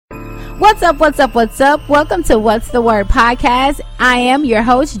What's up? Welcome to What's the Word podcast. I am your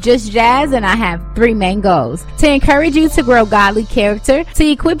host, Just Jazz, and I have three main goals: to encourage you to grow godly character, to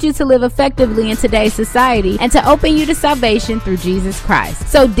equip you to live effectively in today's society, and to open you to salvation through Jesus Christ.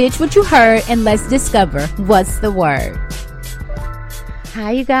 So ditch what you heard and let's discover what's the word.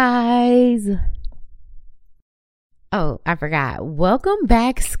 Hi, you guys. Oh, I forgot. Welcome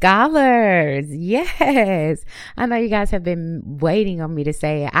back, scholars. Yes. I know you guys have been waiting on me to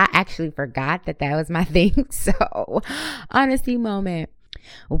say it. I actually forgot that was my thing. So, honesty moment.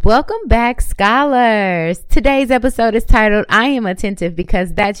 Welcome back, scholars. Today's episode is titled, I Am Attentive,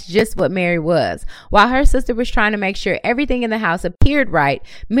 because that's just what Mary was. While her sister was trying to make sure everything in the house appeared right,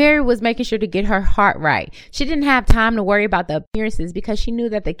 Mary was making sure to get her heart right. She didn't have time to worry about the appearances because she knew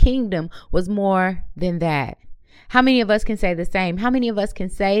that the kingdom was more than that. How many of us can say the same? How many of us can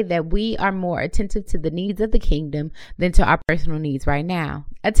say that we are more attentive to the needs of the kingdom than to our personal needs right now?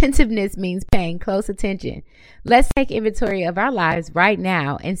 Attentiveness means paying close attention. Let's take inventory of our lives right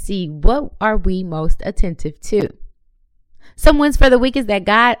now and see, what are we most attentive to? Some wins for the week is that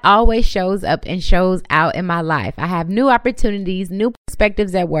God always shows up and shows out in my life. I have new opportunities, new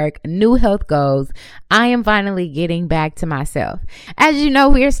perspectives at work, new health goals. I am finally getting back to myself. As you know,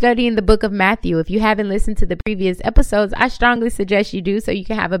 we are studying the book of Matthew. If you haven't listened to the previous episodes, I strongly suggest you do so you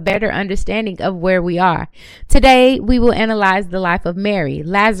can have a better understanding of where we are. Today, we will analyze the life of Mary,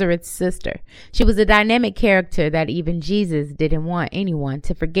 Lazarus' sister. She was a dynamic character that even Jesus didn't want anyone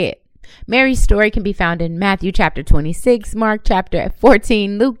to forget. Mary's story can be found in Matthew chapter 26, Mark chapter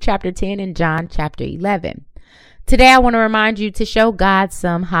 14, Luke chapter 10, and John chapter 11. Today, I want to remind you to show God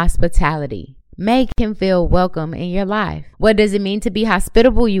some hospitality. Make him feel welcome in your life. What does it mean to be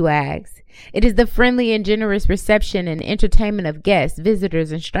hospitable, you ask? It is the friendly and generous reception and entertainment of guests,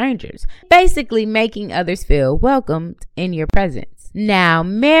 visitors, and strangers. Basically, making others feel welcomed in your presence. Now,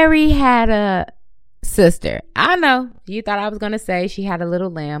 Mary had a sister. I know you thought I was going to say she had a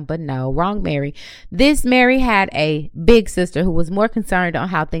little lamb, but no, wrong Mary. This Mary had a big sister who was more concerned on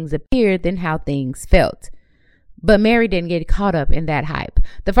how things appeared than how things felt. But Mary didn't get caught up in that hype.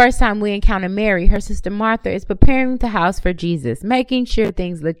 The first time we encounter Mary, her sister Martha is preparing the house for Jesus, making sure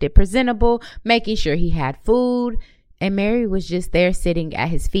things looked presentable, making sure he had food. And Mary was just there sitting at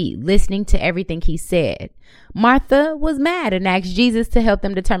his feet, listening to everything he said. Martha was mad and asked Jesus to help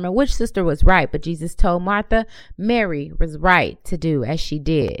them determine which sister was right. But Jesus told Martha Mary was right to do as she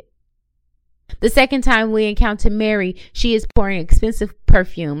did. The second time we encounter Mary, she is pouring expensive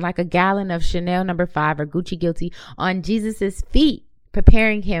perfume, like a gallon of Chanel No. 5 or Gucci Guilty, on Jesus's feet,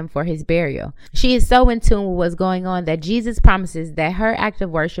 preparing him for his burial. She is so in tune with what's going on that Jesus promises that her act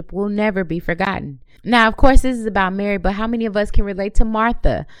of worship will never be forgotten. Now, of course, this is about Mary, but how many of us can relate to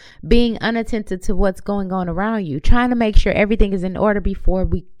Martha, being unattentive to what's going on around you, trying to make sure everything is in order before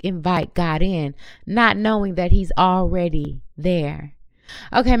we invite God in, not knowing that he's already there?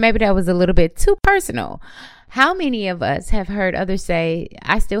 Okay, maybe that was a little bit too personal. How many of us have heard others say,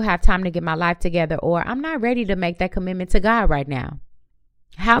 I still have time to get my life together, or I'm not ready to make that commitment to God right now?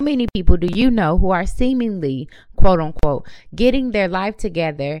 How many people do you know who are seemingly, quote unquote, getting their life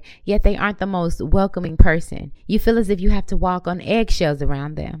together, yet they aren't the most welcoming person? You feel as if you have to walk on eggshells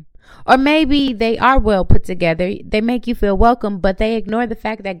around them. Or maybe they are well put together. They make you feel welcome, but they ignore the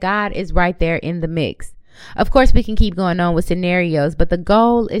fact that God is right there in the mix. Of course, we can keep going on with scenarios, but the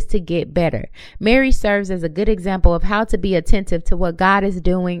goal is to get better. Mary serves as a good example of how to be attentive to what God is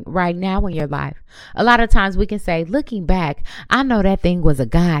doing right now in your life. A lot of times we can say, looking back, I know that thing was a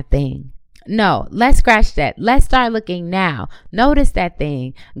God thing. No, let's scratch that. Let's start looking now. Notice that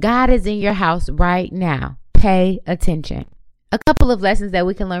thing. God is in your house right now. Pay attention. A couple of lessons that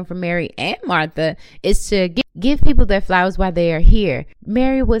we can learn from Mary and Martha is to give people their flowers while they are here.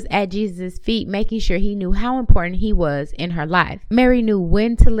 Mary was at Jesus' feet, making sure he knew how important he was in her life. Mary knew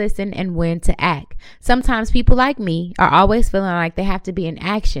when to listen and when to act. Sometimes people like me are always feeling like they have to be in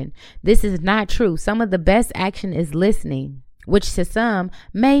action. This is not true. Some of the best action is listening, which to some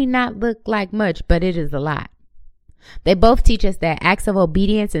may not look like much, but it is a lot. They both teach us that acts of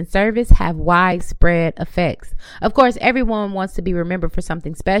obedience and service have widespread effects. Of course, everyone wants to be remembered for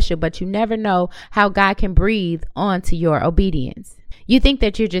something special, but you never know how God can breathe onto your obedience. You think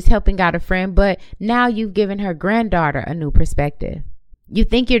that you're just helping out a friend, but now you've given her granddaughter a new perspective. You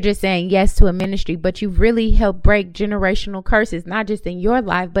think you're just saying yes to a ministry, but you've really helped break generational curses, not just in your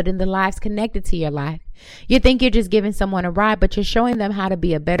life, but in the lives connected to your life. You think you're just giving someone a ride, but you're showing them how to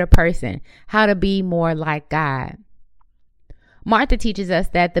be a better person, how to be more like God. Martha teaches us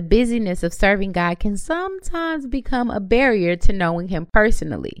that the busyness of serving God can sometimes become a barrier to knowing him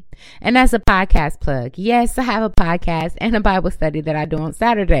personally. And as a podcast plug, yes, I have a podcast and a Bible study that I do on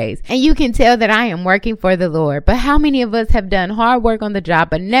Saturdays. And you can tell that I am working for the Lord. But how many of us have done hard work on the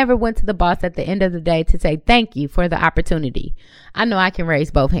job but never went to the boss at the end of the day to say thank you for the opportunity? I know I can raise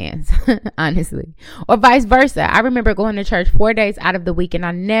both hands, honestly. Or vice versa. I remember going to church 4 days out of the week and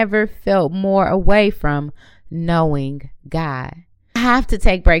I never felt more away from knowing God. I have to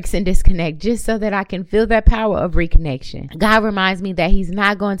take breaks and disconnect just so that I can feel that power of reconnection. God reminds me that he's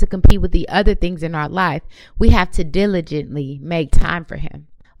not going to compete with the other things in our life. We have to diligently make time for him.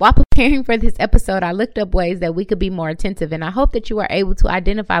 While preparing for this episode, I looked up ways that we could be more attentive, and I hope that you are able to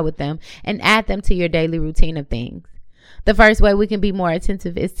identify with them and add them to your daily routine of things. The first way we can be more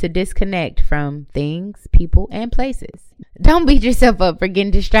attentive is to disconnect from things, people, and places. Don't beat yourself up for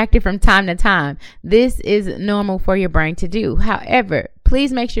getting distracted from time to time. This is normal for your brain to do. However,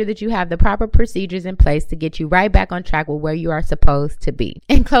 please make sure that you have the proper procedures in place to get you right back on track with where you are supposed to be.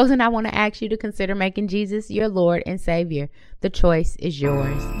 In closing, I want to ask you to consider making Jesus your Lord and Savior. The choice is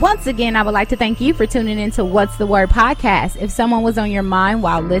yours. Once again, I would like to thank you for tuning into What's the Word podcast. If someone was on your mind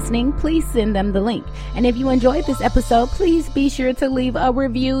while listening, please send them the link. And if you enjoyed this episode, please be sure to leave a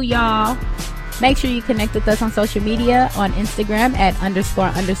review, y'all. Make sure you connect with us on social media on Instagram at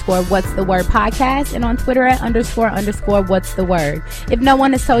 __ What's the Word podcast and on Twitter at __ What's the Word. If no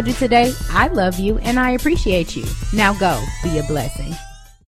one has told you today, I love you and I appreciate you. Now go be a blessing.